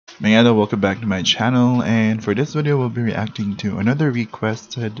Mayada, welcome back to my channel, and for this video we'll be reacting to another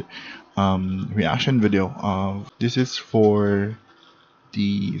requested reaction video. This is for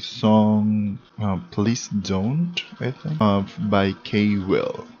the song Please Don't, I think, by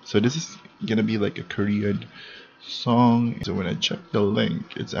K.will. So this is gonna be like a Korean song. So when I checked the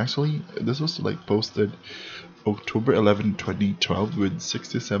link, it's actually, this was like posted October 11, 2012 with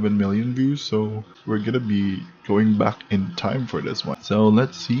 67 million views, so we're gonna be going back in time for this one. So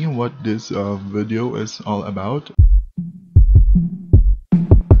let's see what this video is all about.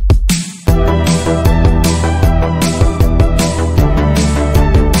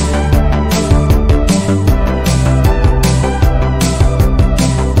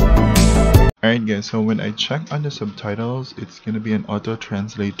 Alright guys, so when I check on the subtitles, it's gonna be an auto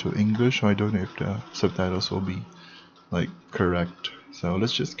translate to English, so I don't know if the subtitles will be like correct. So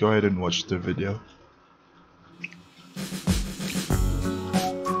let's just go ahead and watch the video.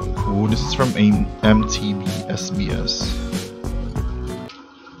 Oh, this is from MTV SBS.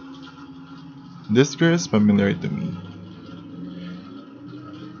 This girl is familiar to me.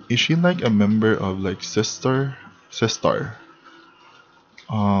 Is she like a member of like Sister?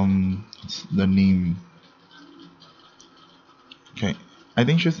 What's the name? Okay, I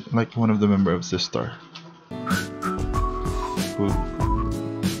think she's like one of the member of Sister. Cool.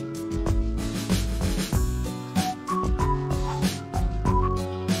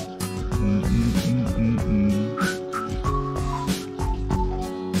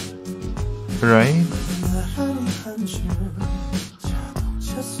 Right?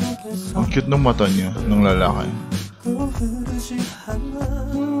 Ang cute ng mata niya, ng lalaki.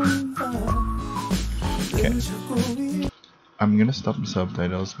 Okay, I'm gonna stop the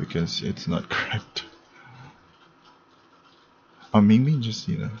subtitles because it's not correct. Or maybe just,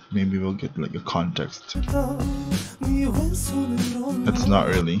 you know, maybe we'll get like a context. That's not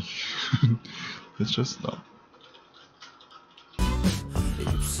really. Let's just stop.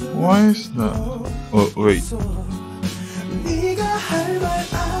 Why is that? Oh wait.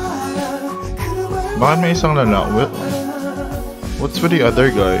 Bakit may isang lalaki? What's with the other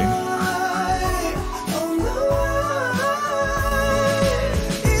guy?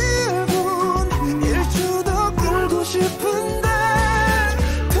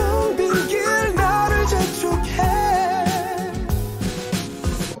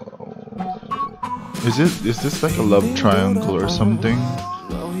 Is this like a love triangle or something?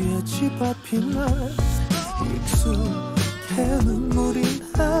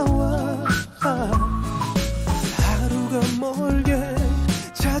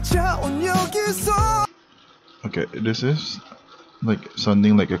 Okay, this is like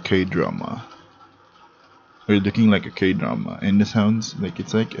sounding like a K-drama. Or looking like a K-drama, and it sounds like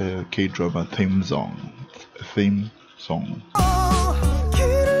it's like a K-drama theme song.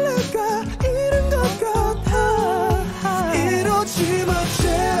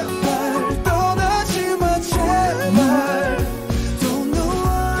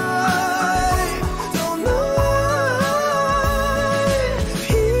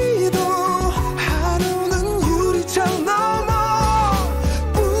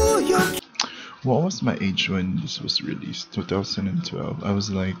 What was my age when this was released? 2012. I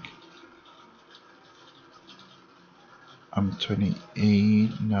was like, I'm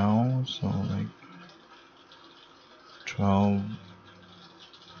 28 now, so like 12,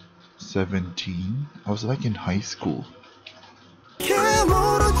 17. I was like in high school.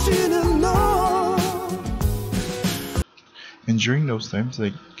 And during those times,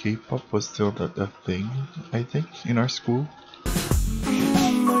 like K-pop was still not a thing, I think, in our school.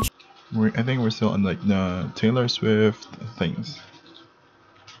 I think we're still on like the Taylor Swift things,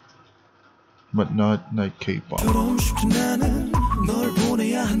 but not like K-pop.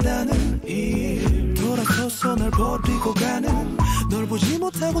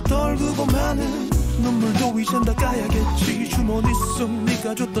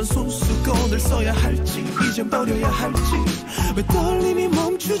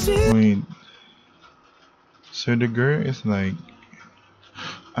 Wait, so the girl is like,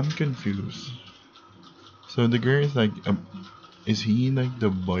 I'm confused. So the girl is like, is he like the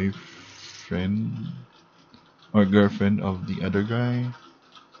boyfriend or girlfriend of the other guy?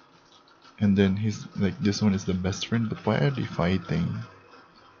 And then he's like, this one is the best friend, but why are they fighting?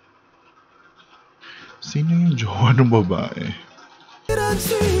 Sino yung jowa ng babae?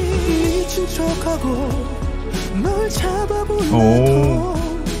 Oh,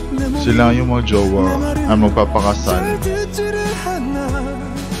 sila yung mga jowa ang magpapakasal.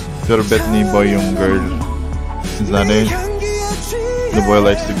 Pero bet ni boy yung girl. Is that it? The boy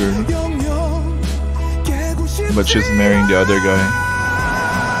likes the girl. but she's marrying the other guy.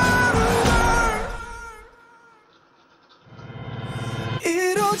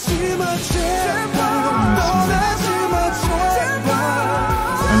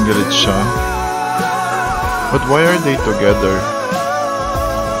 galit siya. But why are they together?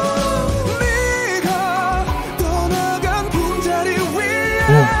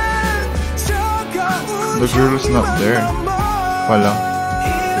 Oh, the girl is not there. Pala.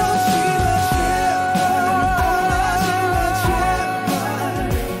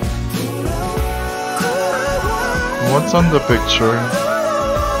 What's on the picture?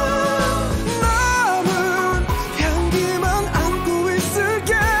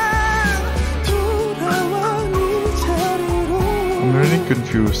 I'm really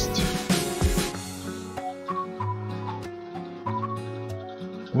confused.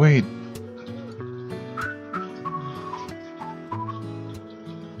 Wait.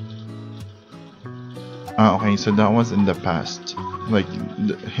 Ah, okay, so that was in the past. Like,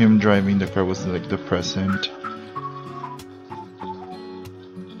 him driving the car was like the present.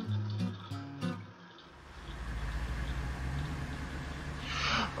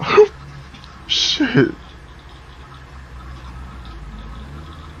 Shit.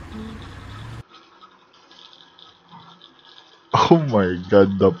 Oh my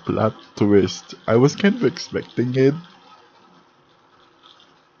god, the plot twist. I was kind of expecting it.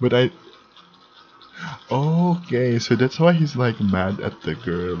 But okay, so that's why he's like mad at the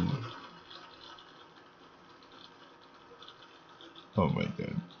girl. Oh my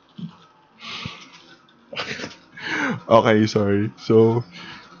god. Okay, sorry. So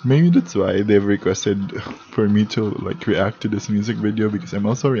maybe that's why they've requested for me to like react to this music video, because I'm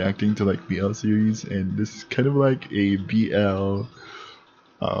also reacting to like BL series, and this is kind of like a BL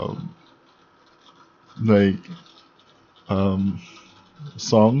like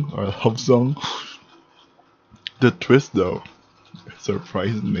song or love song. The twist though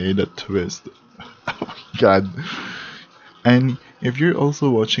surprised me, the twist. Oh my god. And if you're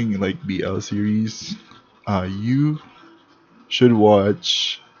also watching like BL series, you should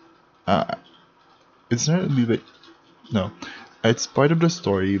watch it's not really like, no, it's part of the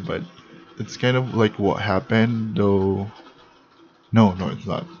story, but it's kind of like what happened though. No, it's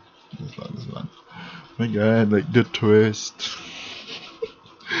not. It's not. Oh my god, like the twist.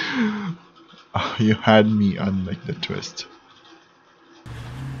 You had me on like the twist.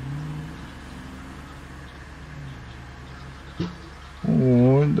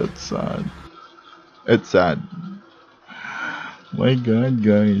 Oh, that's sad. It's sad. My god,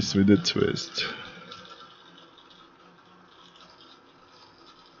 guys, with the twist.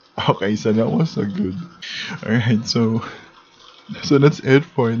 Okay, so that was so good. Alright, so that's it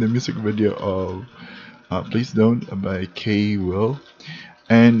for the music video of Please Don't by K.will.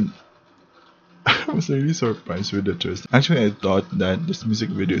 And I was really surprised with the twist. Actually, I thought that this music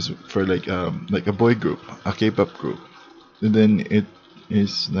video is for like a boy group, a K-pop group. And then it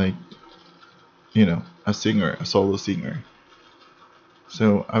is like, you know, a singer, a solo singer.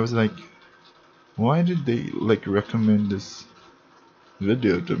 So I was like, why did they like recommend this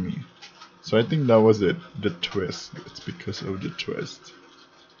video to me? So I think that was it, the twist. It's because of the twist.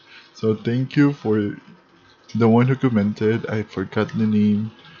 So thank you for the one who commented. I forgot the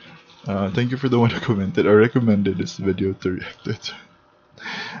name. Thank you for the one who commented or recommended this video to react it.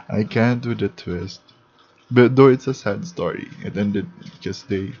 I can't do the twist. But though it's a sad story, it ended because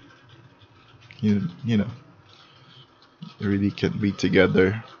they, you know, really can't be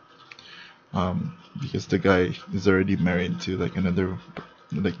together. Because the guy is already married to like another,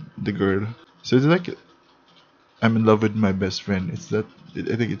 like the girl. So it's like I'm in love with my best friend. It's that,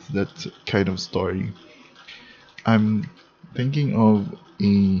 I think it's that kind of story. I'm thinking of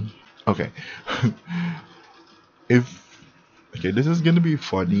a, okay. Okay, this is gonna be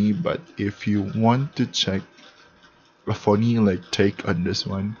funny, but if you want to check a funny like take on this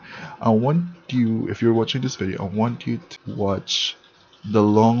one, I want you, if you're watching this video, I want you to watch the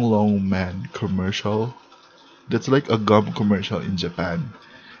Long Man commercial. That's like a gum commercial in Japan,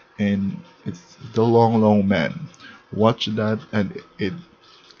 and it's the Long Man. Watch that, and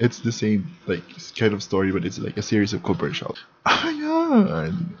it's the same like kind of story, but it's like a series of commercials. Oh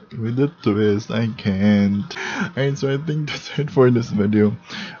yeah, with the twist, I can't. Alright, so I think that's it for this video.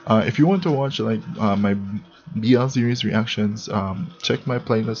 If you want to watch like my BL series reactions, check my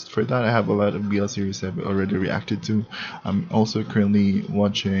playlist for that. I have a lot of BL series I've already reacted to. I'm also currently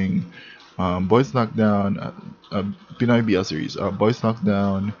watching Boys Lockdown, Pinoy BL series, Boys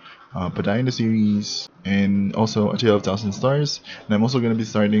Lockdown, Paday in the series, and also A Tale of Thousand Stars. And I'm also going to be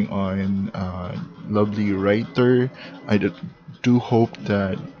starting on Lovely Writer. I do hope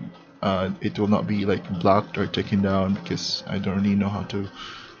that it will not be like blocked or taken down, because I don't really know how to,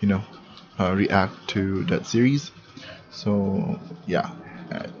 you know, react to that series. So yeah,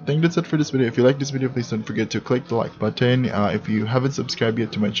 I think that's it for this video. If you like this video, please don't forget to click the like button. If you haven't subscribed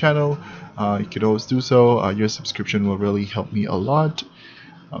yet to my channel, you can always do so. Your subscription will really help me a lot.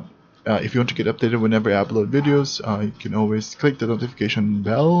 If you want to get updated whenever I upload videos, you can always click the notification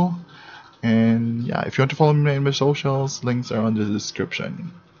bell. And yeah, if you want to follow me on my socials, links are on the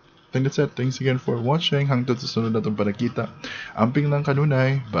description. I think that's it. Thanks again for watching. Hanggang sa susunod na itong panakita. Amping lang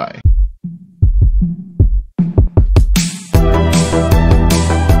kanunay. Bye.